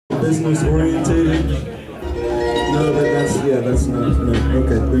business orientated. No, that's not. No.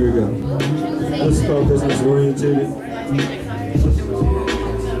 Okay, there you go. Let's call business orientated.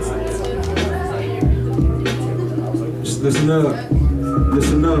 Just listen up.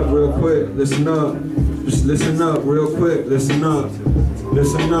 Listen up real quick. Listen up. Just listen up real quick. Listen up.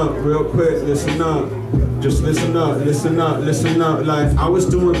 Listen up real quick. Listen up. Just listen up, listen up, listen up. Like, I was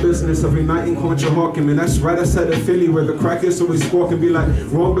doing business every night in Contra Hawking, man. That's right outside of Philly where the crackers always walk and be like,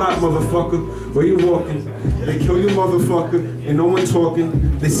 wrong block, motherfucker. Where you walking? They kill you, motherfucker, and no one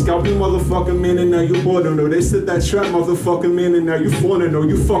talking. They scalp you, motherfucker, man, and now you bored. No, they said that trap, motherfucker, man, and now you falling. No,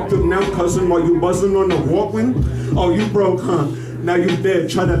 you fucked up now, cousin, while you buzzing on the Walkman. Oh, you broke, huh? Now you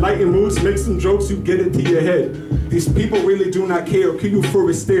dead. Try to lighten moods, make some jokes, you get it to your head. These people really do not care, kill you for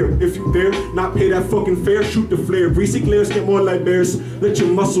a stare. If you dare not pay that fucking fare, shoot the flare. Greasy glares get more like bears, let your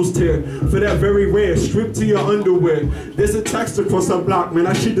muscles tear. For that very rare, strip to your underwear. There's a text across our block, man,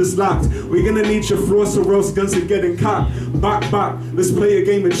 that shit is locked. We're gonna need your floors or else guns are getting cocked. Bok, bok, let's play a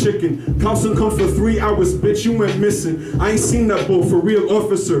game of chicken. Cops will come for 3 hours, bitch, you went missing. I ain't seen that bull, for real,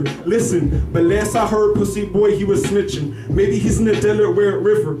 officer. Listen, but last I heard, pussy boy, he was snitching. Maybe he's in the Delaware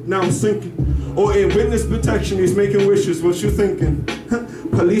River, now I'm sinking. Or in witness protection, he's making wishes, what you thinking?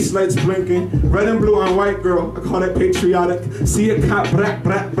 Police lights blinking, red and blue on white girl, I call that patriotic. See a cop, brat,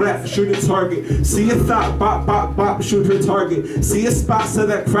 brat, brat, shoot a target. See a thought, bop, bop, bop, shoot her target. See a spot, set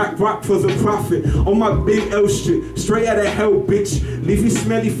that crack rock for the profit. On my big L shit, straight out of hell, bitch. Leave you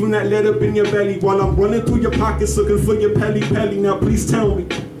smelly from that lead up in your belly while I'm running through your pockets looking for your pelly. Now please tell me,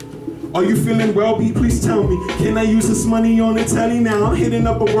 are you feeling well, B? Please tell me. Can I use this money on the telly now? I'm hitting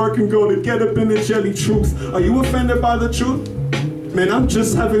up a work and go to get up in the jelly. Truth, are you offended by the truth? Man, I'm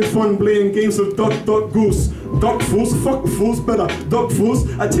just having fun playing games of duck, duck, goose. Duck fools, fuck fools, better duck fools.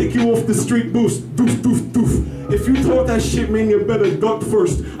 I take you off the street boost, doof, doof, doof. If you talk that shit, man, you better duck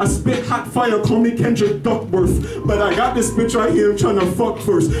first. I spit hot fire, call me Kendrick Duckworth. But I got this bitch right here, I'm trying to fuck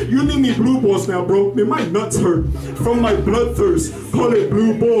first. You need me blue balls now, bro, man, my nuts hurt. From my bloodthirst, call it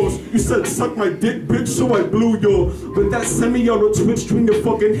blue balls. You said suck my dick, bitch, so I blew your. But that semi-yellow twitch between your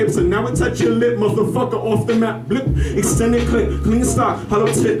fucking hips. And now it's at your lip, motherfucker, off the map, blip. Extended clip, clean stock, hollow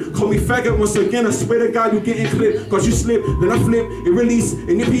tip. Call me faggot once again, I swear to God, you getting clipped. Cause you slip, then I flip, it release,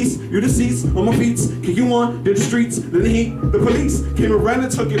 in your piece, you deceased, on my feet. Kick you on, did the streets, then the heat, the police came around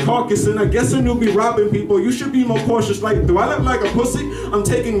and took your carcass. And I guess I knew be robbing people, you should be more cautious. Like, do I look like a pussy? I'm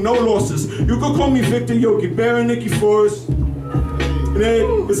taking no losses. You could call me Victor Yogi, Bear and Nikki Forrest. Nick,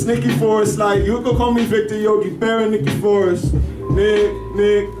 it's Nikki Forrest. Like, you could call me Victor Yogi, Bear and Nikki Forrest.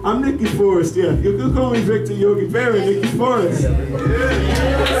 Nick, I'm Nikki Forrest, yeah. You could call me Victor Yogi, Bear and Nikki Forrest. Thank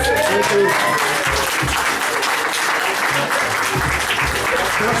you.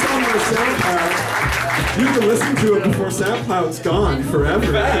 That's on my SoundCloud. You can listen to it before SoundCloud's gone forever.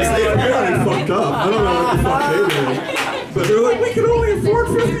 Because they apparently fucked up. I don't know what the fuck they did. But they're like, we can only afford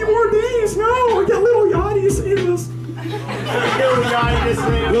 50 more days. No, we got Lil Yachty to save us.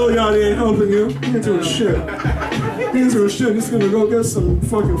 Lil Yachty ain't helping you. He ain't doing shit. He ain't doing shit. He's gonna go get some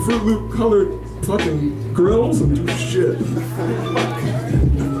fucking Fruit Loop colored fucking grills and do shit.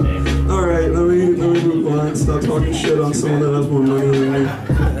 Alright, let me move on. Stop talking shit on someone that has more money than me.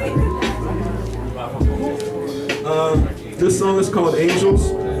 This song is called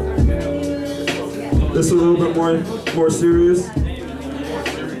Angels. This is a little bit more serious.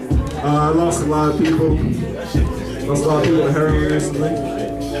 I lost a lot of people. Lost a lot of people to heroin recently.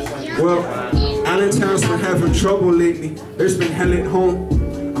 Well, Allentown's been having trouble lately. There's been hell at home.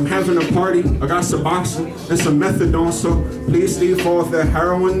 I'm having a party, I got Suboxone and some methadone, so please leave all the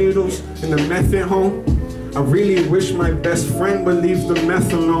heroin needles and the meth at home. I really wish my best friend would leave the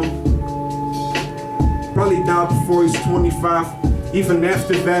meth alone. Probably die before he's 25. Even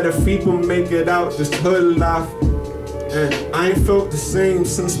after that, if people make it out this hood alive. And I ain't felt the same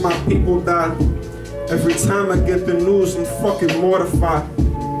since my people died. Every time I get the news, I'm fucking mortified.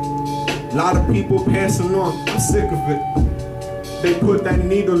 A lot of people passing on, I'm sick of it. They put that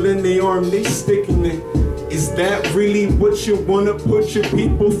needle in their arm, they sticking it. Is that really what you wanna put your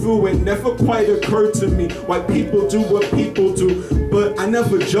people through? It never quite occurred to me why people do what people do. But I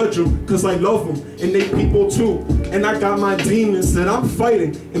never judge them, cause I love them, and they people too. And I got my demons that I'm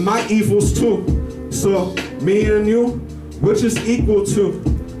fighting, and my evils too. So, me and you, we're just equal to.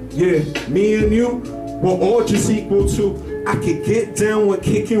 Yeah, me and you, we're all just equal to. I could get down with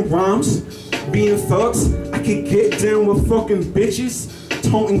kicking rhymes, being thugs. I could get down with fucking bitches,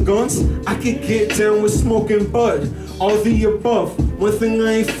 toting guns. I could get down with smoking bud, all the above. One thing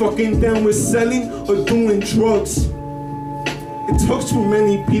I ain't fucking down with selling or doing drugs. It took too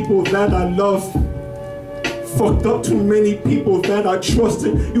many people that I love Fucked up too many people that I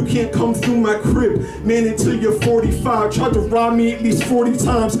trusted. You can't come through my crib, man, until you're 45. Tried to rob me at least 40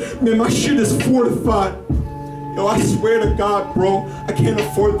 times. Man, my shit is fortified. Yo, I swear to God, bro, I can't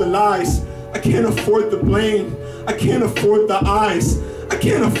afford the lies. I can't afford the blame. I can't afford the eyes. I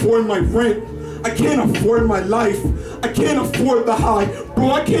can't afford my rent. I can't afford my life. I can't afford the high.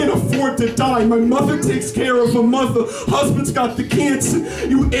 Bro, I can't afford to die. My mother takes care of a mother. Husband's got the cancer.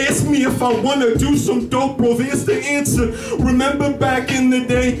 You ask me if I want to do some dope, bro, there's the answer. Remember back in the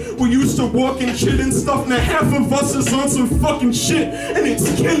day, we used to walk and shit and stuff. Now half of us is on some fucking shit, and it's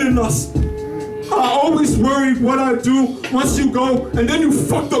killing us. I always worried what I do once you go, and then you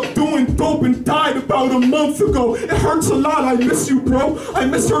fucked up doing dope and died about a month ago. It hurts a lot. I miss you, bro. I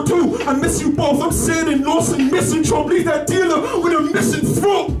miss her too. I miss you both. I'm sad and lost and missing. Leave that dealer with a missing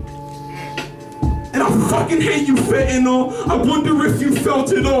throat. And I fucking hate you, fentanyl. I wonder if you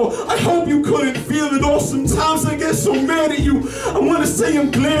felt it all. I hope you couldn't feel it all. Sometimes I get so mad at you. I want to say I'm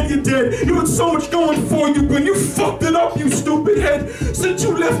glad you're dead. You had so much going for you, but you fucked it up, you stupid head. Since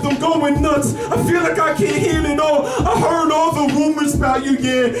you left, I'm going nuts. I feel like I can't hear it all. I heard all the rumors about you,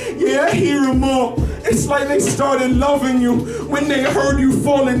 yeah, I hear them all. It's like they started loving you when they heard you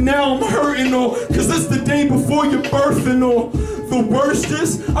falling. Now I'm hurting all, cause it's the day before your birth and all. The worst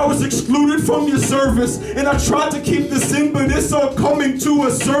is, I was excluded from your service, and I tried to keep this in, but it's all coming to a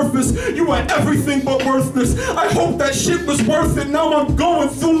surface. You are everything but worthless. I hope that shit was worth it. Now I'm going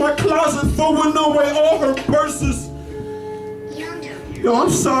through my closet, throwing away all her purses. Yo, I'm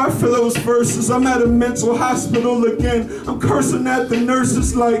sorry for those verses. I'm at a mental hospital again. I'm cursing at the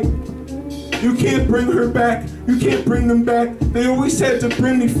nurses like, you can't bring her back. You can't bring them back. They always had to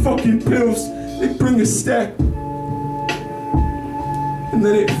bring me fucking pills. They bring a stack. And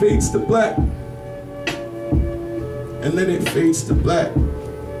then it fades to black. And then it fades to black.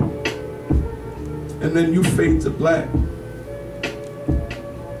 And then you fade to black.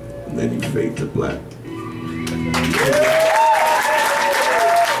 And then you fade to black.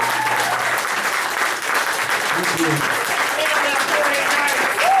 Thank you.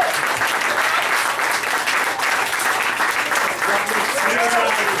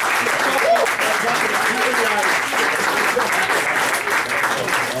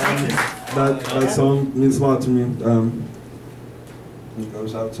 That song means a lot to me. Who it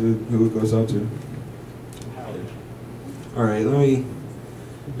goes out to? Alright,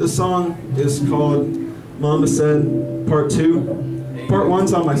 this song is called Mama Said Part 2. Part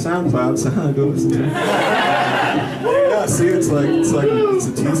 1's on my SoundCloud, so go listen to it. Yeah, see, it's a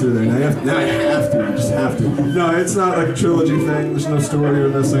teaser there. Now you just have to. No, it's not like a trilogy thing. There's no story or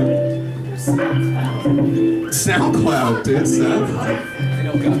nothing. SoundCloud, dude, SoundCloud.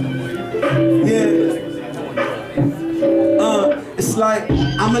 Yeah. It's like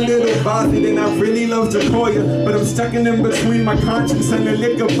I'm a little bothered and I really love to call you, but I'm stuck in between my conscience and the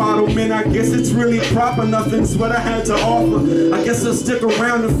liquor bottle. Man, I guess it's really proper. Nothing's what I had to offer. I guess I'll stick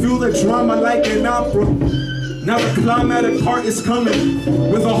around and feel the drama like an opera. Now the climatic part is coming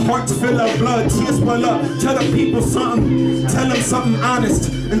with a heart full of blood. Tears well up. Tell the people something. Tell them something honest.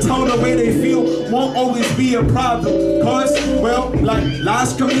 And tell the way they feel won't always be a problem. Cause, well, like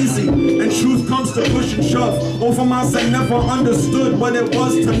lies come easy and truth comes to push and shove. Over months I never understood what it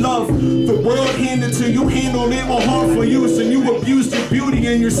was to love. The world handed to you, handled it more hard for use, and you abused your beauty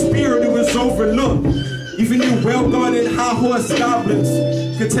and your spirit, it was overlooked. Even you well-guarded high-horse goblins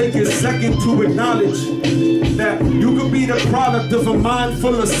could take a second to acknowledge that you could be the product of a mind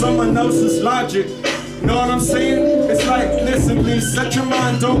full of someone else's logic. Know what I'm saying? It's like, listen please, set your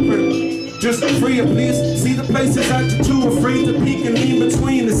mind open. Just free it please. See the places that you're too afraid to peek and lean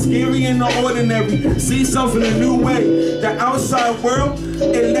between the scary and the ordinary. See yourself in a new way. The outside world,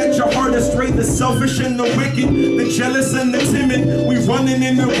 it led your heart astray. The selfish and the wicked, the jealous and the timid. We running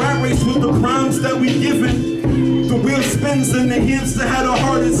in the rat race with the crimes that we given. The wheel spins and the hamster had a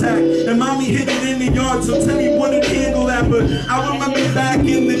heart attack. And mommy hid it in the yard, so tell me what it handle that. But I remember back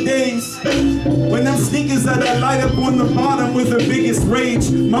in the days when them sneakers that I light up on the bottom with the biggest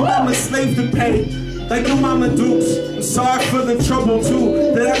rage. My mama slaved to pay, like your mama Dukes. I'm sorry for the trouble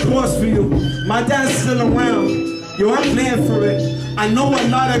too that I caused for you. My dad's still around, yo, I'm glad for it. I know a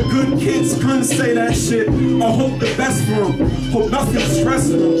lot of good kids couldn't say that shit or hope the best for them. Hope nothing's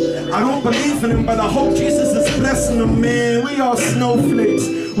stressing them. I don't believe in him, but I hope Jesus is blessing them, man. We all snowflakes.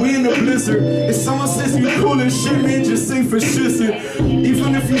 We in the blizzard. If someone says you cool as shit, man, just say for shit.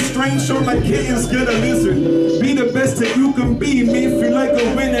 Even if you strange, short like kittens, get a lizard. Be the best that you can be, man. If you like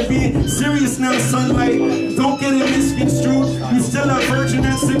a winner, be serious now, sunlight. Don't get it misconstrued. You still a virgin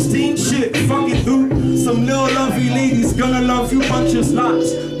at 16? Shit, fuck it, dude. Some little lovely ladies gonna love you bunch of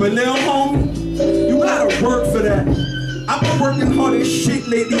slots. But little homie, you gotta work for that. I've been working hard as shit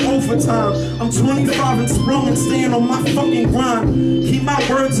lately, overtime. I'm 25 and strong and staying on my fucking grind. Keep my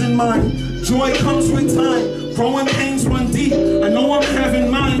words in mind. Joy comes with time. Growing pains run deep. I know I'm having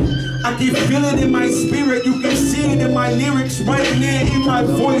mine. I can feel it in my spirit. You can see it in my lyrics. Right there in my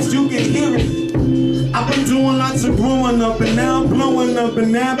voice, you can hear it. I've been doing lots of growing up, and now I'm blowing up,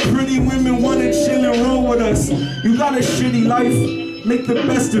 and now pretty women wanna chill and roll with us. You got a shitty life, make the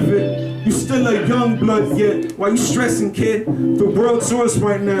best of it. You still a young blood yet. Why you stressing, kid? The world's yours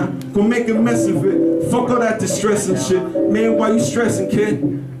right now. Go make a mess of it. Fuck all that distress and shit. Man, why you stressing, kid?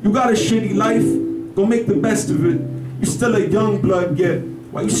 You got a shitty life. Go make the best of it. You still a young blood yet.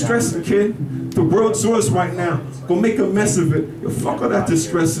 Why you stressing, kid? The world's yours right now. Go make a mess of it. Yo, fuck all that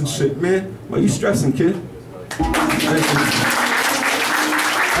distress and shit, man. Why you stressing, kid? Thank you.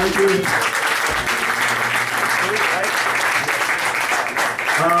 Thank you.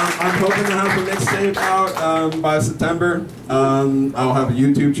 I'm hoping to have the mixtape out by September. I'll have a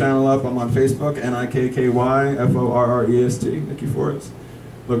YouTube channel up. I'm on Facebook, NIKKY FORREST, Nikki Forrest.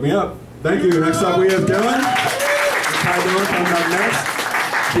 Look me up. Thank you. Next up we have Dylan. How Dylan coming up next?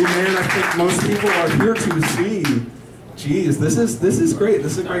 Gee, man, I think most people are here to see. Jeez, this is great.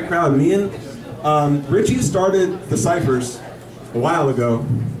 This is a great crowd. Me and Richie started the Cyphers a while ago.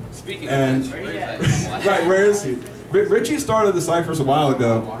 Speaking and of right, where is he? Richie started the Cyphers a while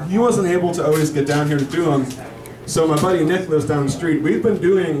ago. He wasn't able to always get down here to do them. So my buddy Nick lives down the street. We've been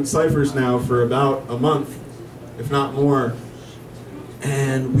doing Cyphers now for about a month, if not more.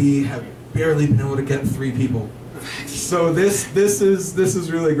 And we have barely been able to get 3 people. So this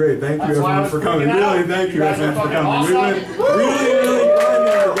is really great. Thank you everyone for coming. Really, thank you everyone for coming. We've been really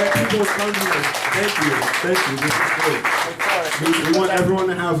grinding to get people to come here. Thank you. This is great. We want everyone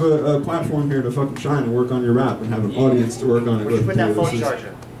to have a platform here to fucking shine and work on your rap and have an audience to work on it with. Put that phone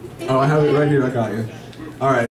charger. Oh, I have it right here. I got you. All right.